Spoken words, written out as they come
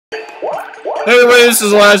Anyway, this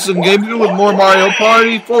is the last game with more Mario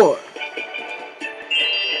Party 4.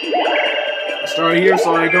 I started here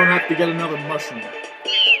so I don't have to get another mushroom.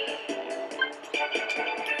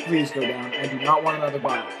 Please go down. I do not want another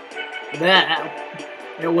battle.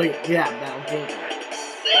 Wait, yeah, battle game.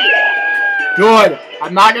 Good.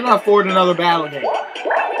 I'm not gonna afford another battle game.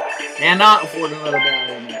 Cannot afford another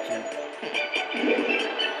battle game.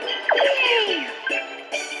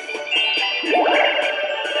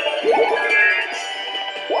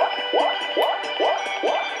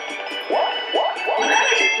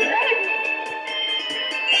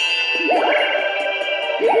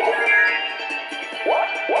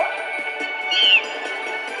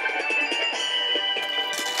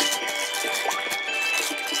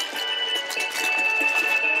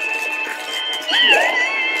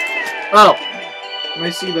 Oh, let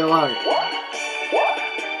me see the light.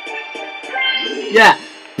 Yeah,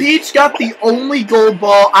 Peach got the only gold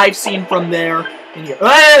ball I've seen from there in here.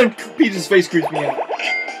 Ah, Peach's face creeps me out.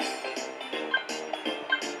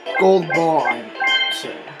 Gold ball, I'm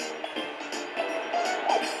sure.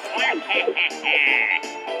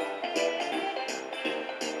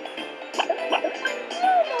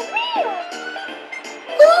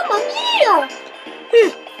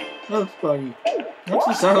 That's funny. That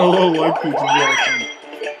actually sound a little like Peach's reaction.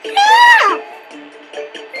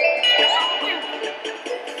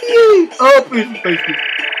 Oh, Peach's face creeps.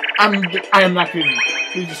 I am not kidding.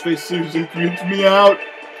 Peach's face seriously creeps me out.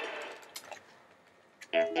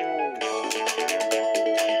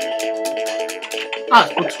 Ah,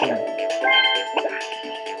 split screen.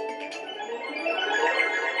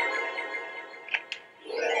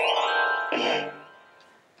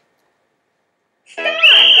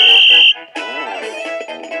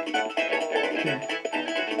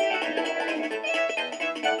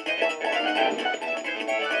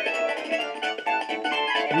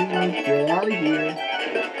 Get out of here.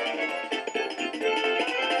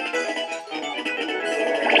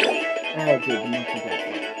 Oh, good, you don't keep that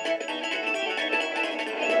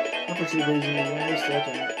far. Opportunity raising the window,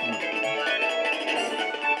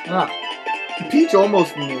 Ah, Peach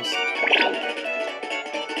almost missed.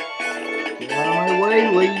 Get out of my way,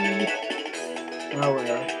 lady. Oh,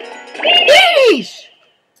 whatever. Peach!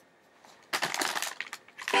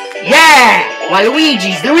 Yeah!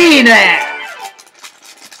 Waluigi's the winner!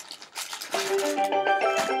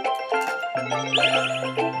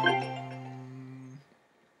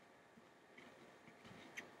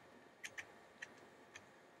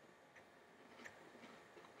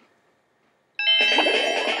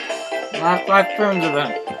 Last 5 turns of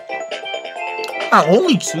it. Ah,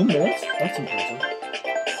 only 2 more? That's impressive.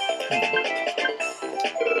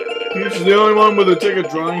 Peach is the only one with a ticket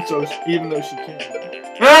drawing, so even though she can't.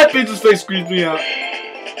 Ah, Peach's face creeps me out.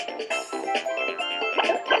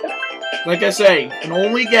 Like I say, you can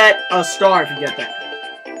only get a star if you get that.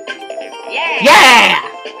 Yeah!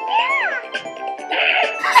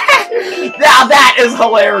 Now that is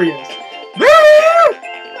hilarious.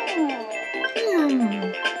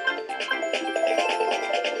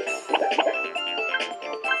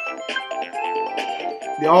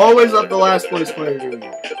 They always let the last place player doing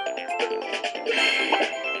it.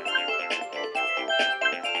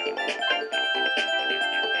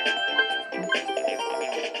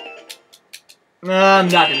 I'm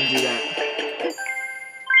not gonna do that.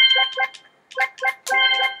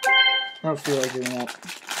 I don't feel like doing that.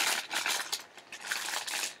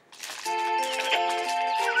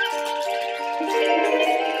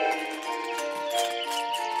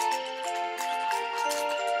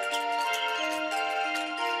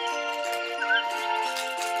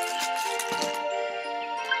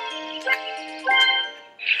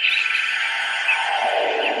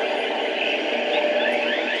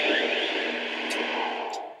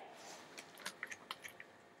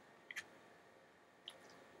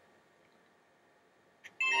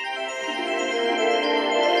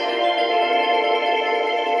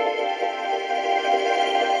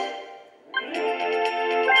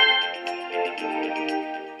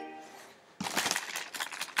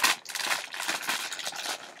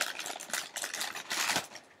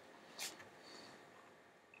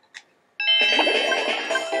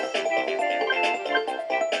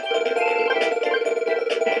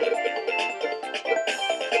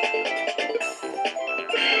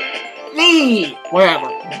 Me! Wherever.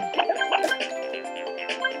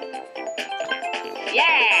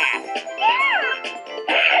 Yeah!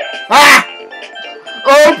 Ah!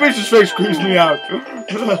 Oh, Peach's face creeps me out.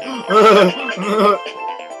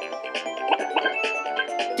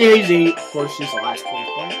 Daisy. Of course, she's the last place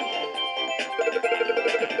player.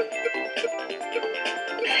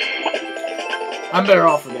 I'm better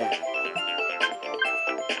off with that.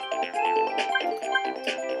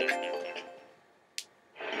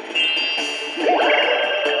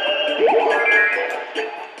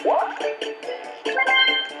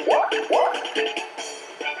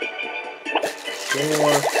 4.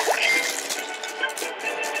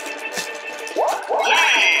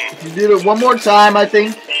 If you did it one more time, I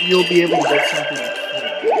think you'll be able to get something.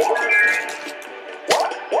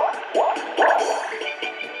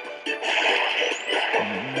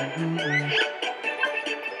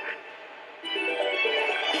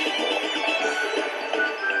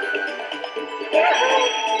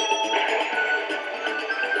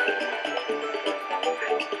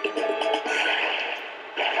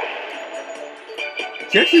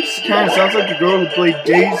 She actually kind of sounds like the girl who played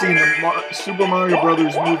Daisy in the Super Mario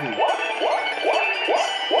Brothers movie.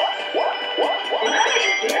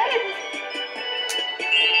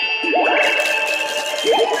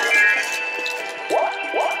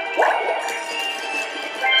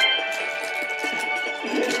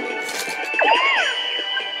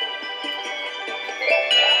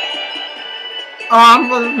 Oh,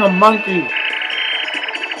 I'm a monkey.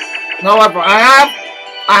 However, I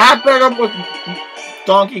have paired up with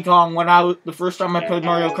Donkey Kong when the first time I played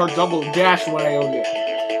Mario Kart Double Dash when I owned it.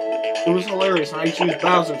 It was hilarious, and I used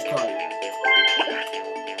Bowser's card.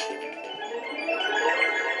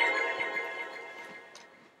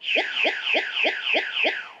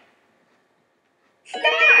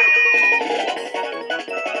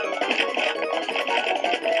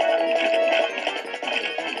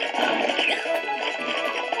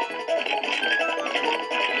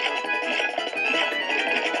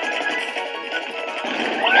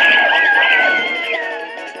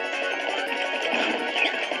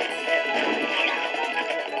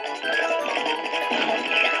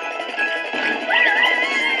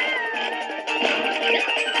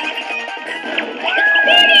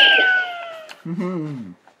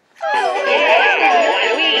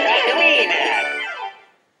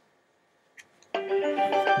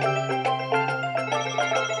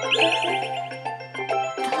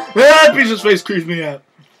 That piece of face creeps me out.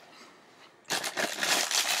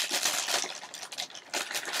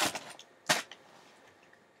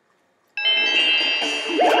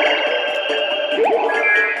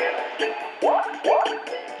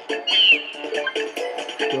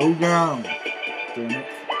 Go down. Damn it.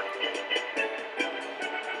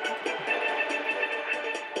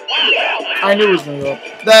 I knew it was gonna go up.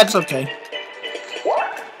 That's okay.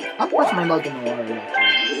 I'll push my luck in the water actually.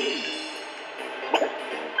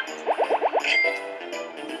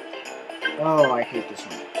 Oh, I hate this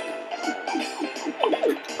one.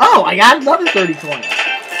 Oh, I got another 30 coins.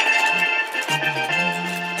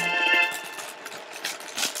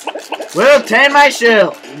 Well, tan my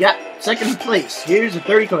shell. You got second place. Here's the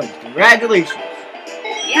 30 coins. Congratulations.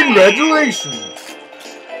 Yeah. Congratulations.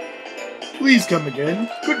 Please come again.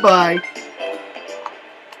 Goodbye.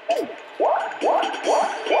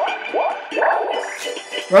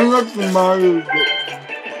 I'm not from Mario.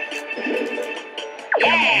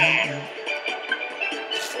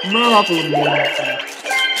 I'm not from Mario.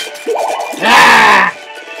 Ah!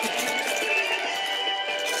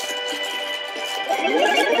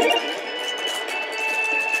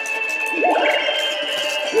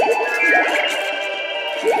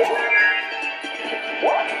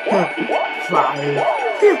 Fire.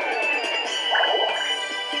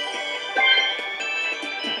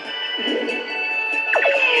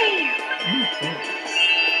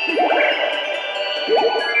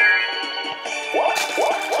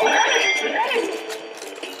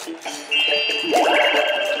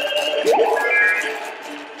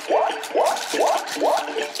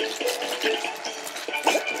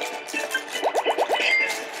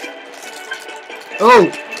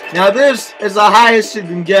 Oh, now this is the highest you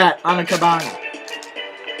can get on a cabana.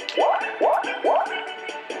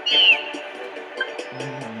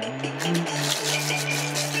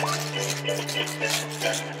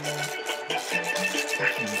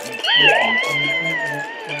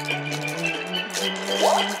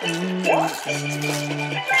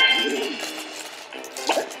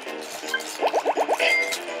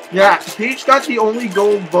 Yeah, Peach got the only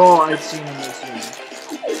gold ball I've seen in this game.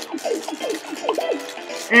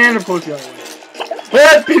 And of course the other one.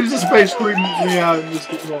 That Peach's face creeps me out in this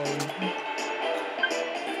game.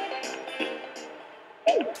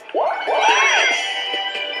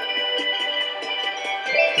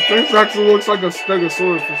 The face actually looks like a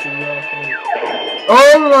stegosaurus fish in the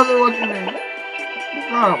Oh, another lucky man.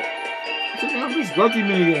 Wow. Check out this lucky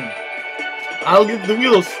minigame. I'll get the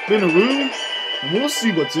wheel spin around, and we'll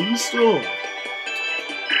see what's in store.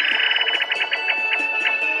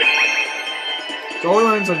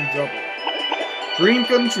 Storylines on double. Dream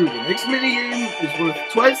come true. The next minigame is worth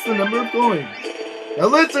twice the number of coins. Now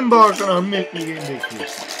let's embark on our minigame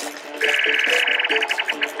vacation.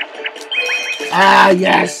 Ah,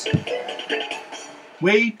 yes!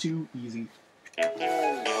 Way too easy.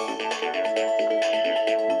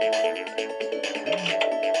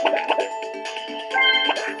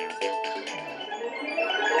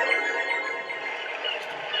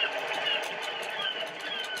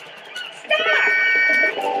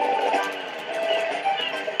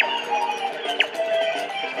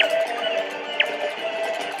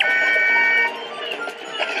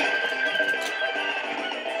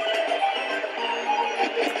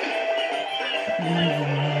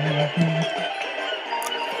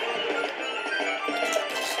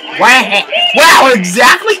 Wow,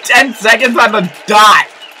 exactly 10 seconds on the dot!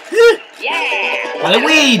 Yeah!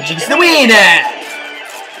 Waluigi's the winner!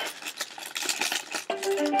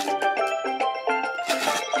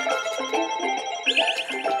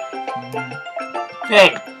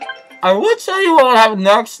 Hey, I would tell you what will happen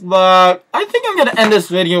next, but I think I'm gonna end this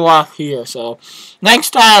video off here, so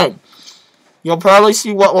next time, you'll probably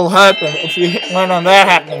see what will happen if you land on that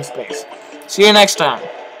happening space. See you next time.